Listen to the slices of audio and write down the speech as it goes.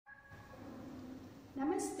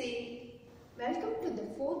Namaste. Welcome to the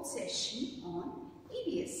fourth session on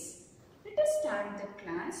EVS. Let us start the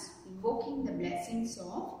class invoking the blessings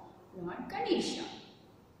of Lord Ganesha.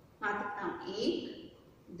 Matata 1,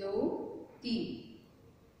 2, 3.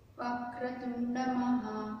 Vakratunda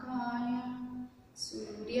Mahakaya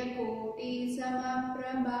Suryakoti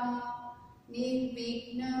Samaprabha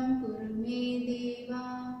Nirvignam Kurume Deva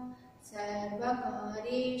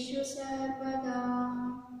Sarvakareshu Sarvada.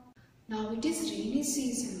 Now it is rainy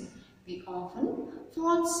season. We often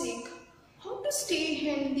fall sick. How to stay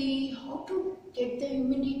healthy? How to get the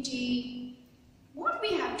immunity? What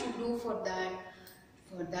we have to do for that?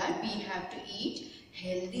 For that we have to eat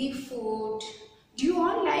healthy food. Do you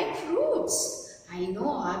all like fruits? I know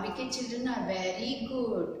RVK children are very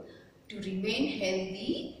good. To remain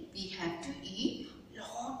healthy, we have to eat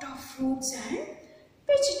lot of fruits and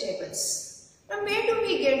vegetables. Now where do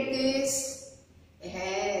we get this?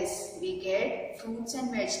 Yes, we get fruits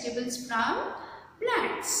and vegetables from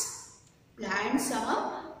plants. Plants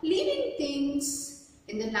are living things.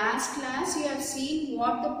 In the last class, you have seen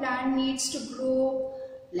what the plant needs to grow.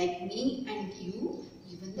 Like me and you,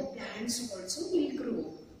 even the plants also will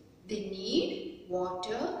grow. They need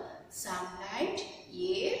water, sunlight,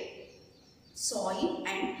 air, soil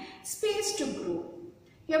and space to grow.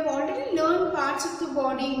 You have already learned parts of the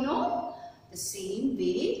body, no? The same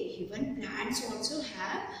way, even plants also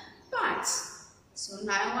have parts. So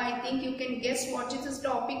now I think you can guess what is the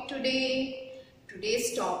topic today.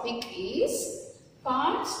 Today's topic is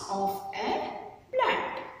parts of a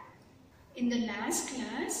plant. In the last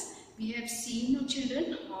class, we have seen,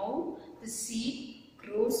 children, how the seed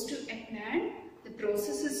grows to a plant. The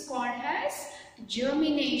process is called as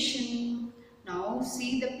germination. Now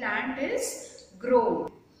see, the plant is grown.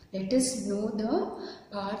 Let us know the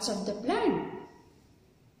parts of the plant.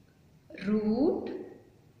 Root,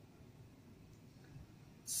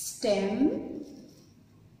 stem,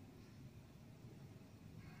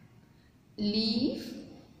 leaf,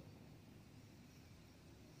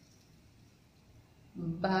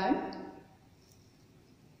 bud,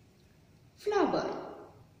 flower.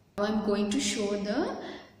 Now I am going to show the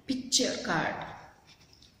picture card.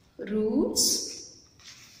 Roots,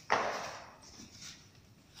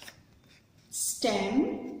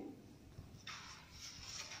 stem,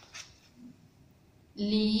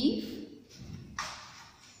 leaf,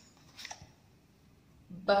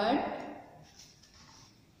 bud,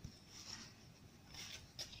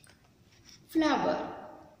 flower.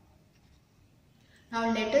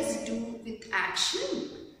 Now let us do with action.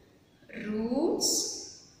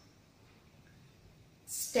 Roots,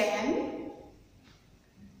 stem,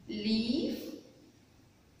 leaf,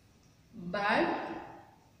 bud,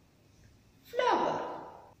 flower.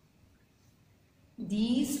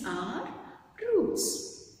 These are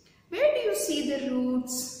roots. Where do you see the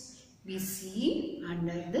roots? We see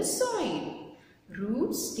under the soil.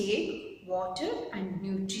 Roots take water and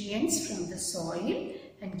nutrients from the soil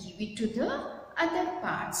and give it to the other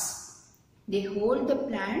parts. They hold the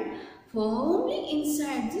plant firmly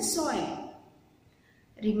inside the soil.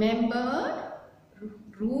 Remember,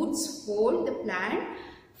 roots hold the plant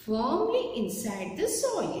firmly inside the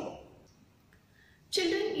soil.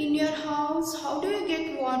 Children, in your house, how do you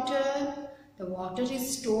get water? The water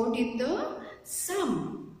is stored in the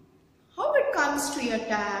sump. How it comes to your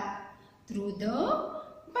tap? Through the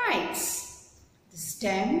pipes. The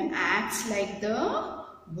stem acts like the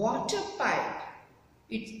water pipe.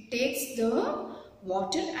 It takes the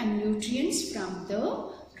water and nutrients from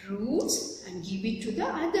the roots and give it to the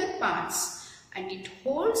other parts. And it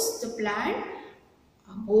holds the plant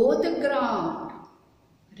above the ground.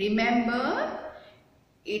 Remember,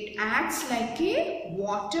 it acts like a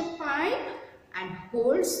water pipe and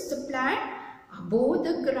holds the plant above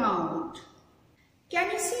the ground.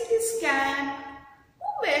 Can you see this cap? Who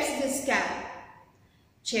wears this cap?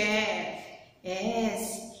 Chef.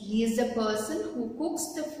 Yes, he is the person who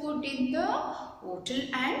cooks the food in the hotel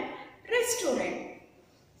and restaurant.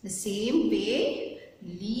 The same way,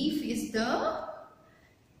 leaf is the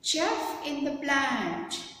chef in the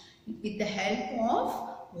plant. With the help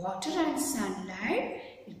of water and sunlight,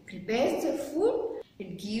 it prepares the food.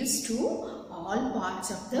 It gives to all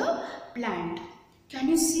parts of the plant. Can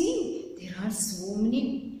you see? There are so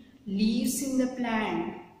many leaves in the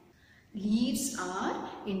plant. Leaves are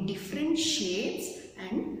in different shapes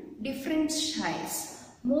and different sizes.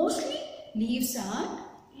 Mostly leaves are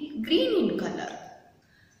green in color.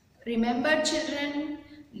 Remember, children,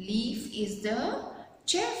 leaf is the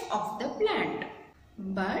chef of the plant.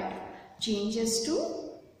 Bud changes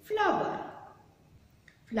to flower.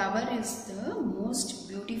 Flower is the most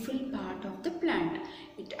beautiful part of the plant.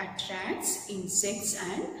 It attracts attracts insects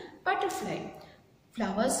and butterflies.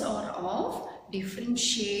 Flowers are of different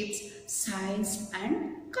shapes, size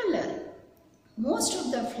and color. Most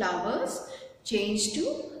of the flowers change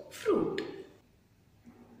to fruit.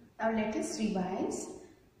 Now let us revise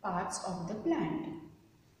parts of the plant.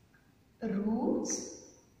 Roots,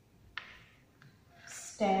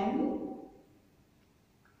 stem,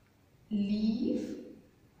 leaf,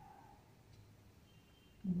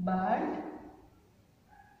 bud,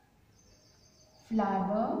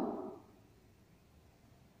 flower,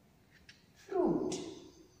 fruit.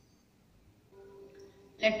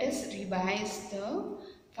 Let us revise the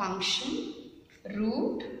function.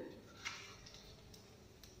 Root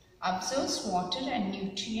absorbs water and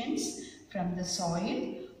nutrients from the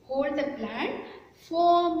soil, hold the plant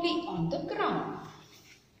firmly on the ground.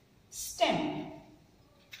 Stem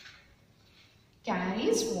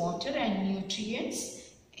carries water and nutrients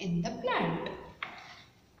in the plant.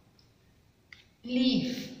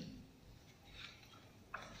 Leaf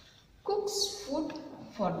cooks food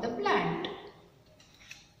for the plant.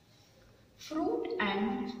 Fruit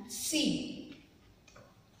and seed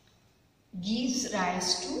gives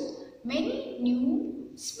rise to many new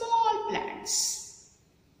small plants.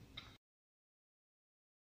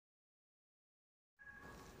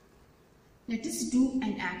 Let us do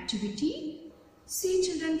an activity. See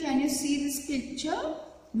children, can you see this picture?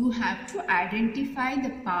 You have to identify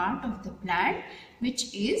the part of the plant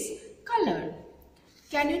which is colored.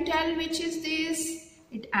 Can you tell which is this?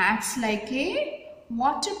 It acts like a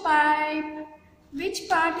water pipe. Which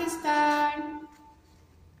part is that?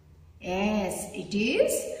 Yes, it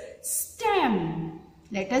is stem.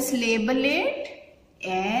 Let us label it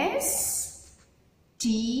S-T-E-M,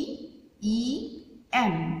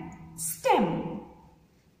 stem.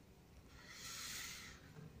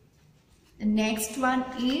 The next one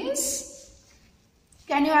is,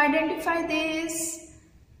 can you identify this?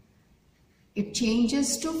 It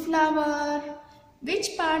changes to flower.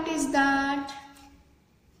 Which part is that?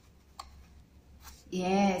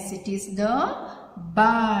 Yes, it is the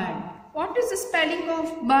bud. What is the spelling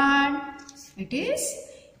of bud? It is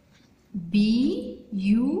B-U-D,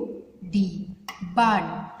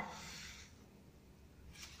 bud.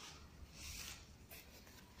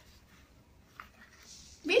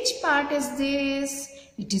 Which part is this?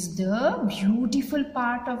 It is the beautiful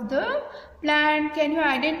part of the plant. Can you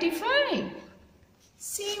identify?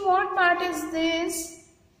 See, what part is this?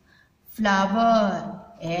 Flower.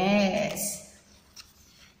 Yes.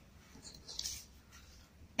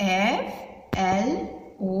 F-L-O-W-E-R,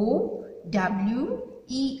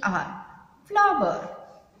 flower.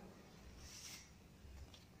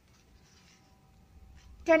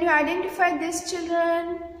 Can you identify this,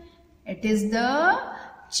 children? It is the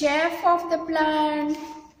chaff of the plant.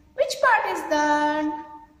 Which part is that?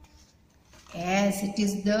 Yes, it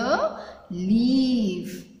is the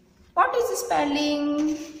leaf. What is the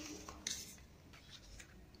spelling?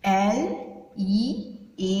 L-E-A-F,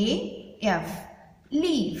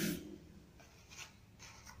 leaf.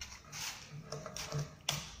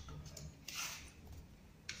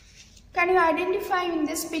 Can you identify in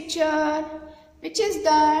this picture which is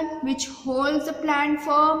that which holds the plant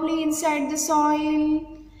firmly inside the soil?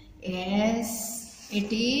 Yes,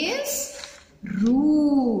 it is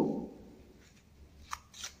root.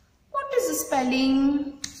 What is the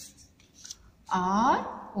spelling?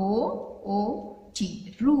 R-O-O-T,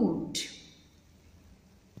 root.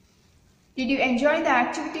 Did you enjoy the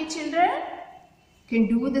activity, children? You can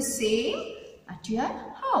do the same at your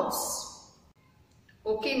house.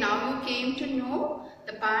 Okay, now you came to know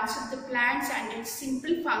the parts of the plants and its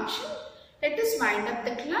simple function. Let us wind up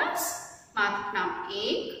the class. Mark now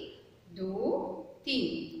 1, 2,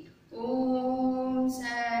 3. Om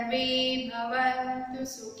Sarve Bhavantu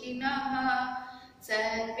Sukhinah,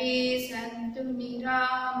 Sarve Santu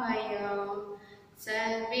Niramaya,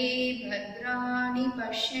 Sarve Bhadrani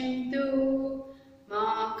Pashyantu, Ma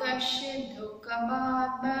Kasyit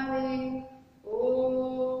Dukkhamat Bhavet.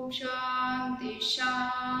 Om Shanti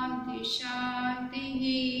Shanti Shanti.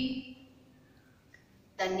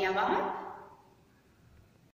 Dhanyavad.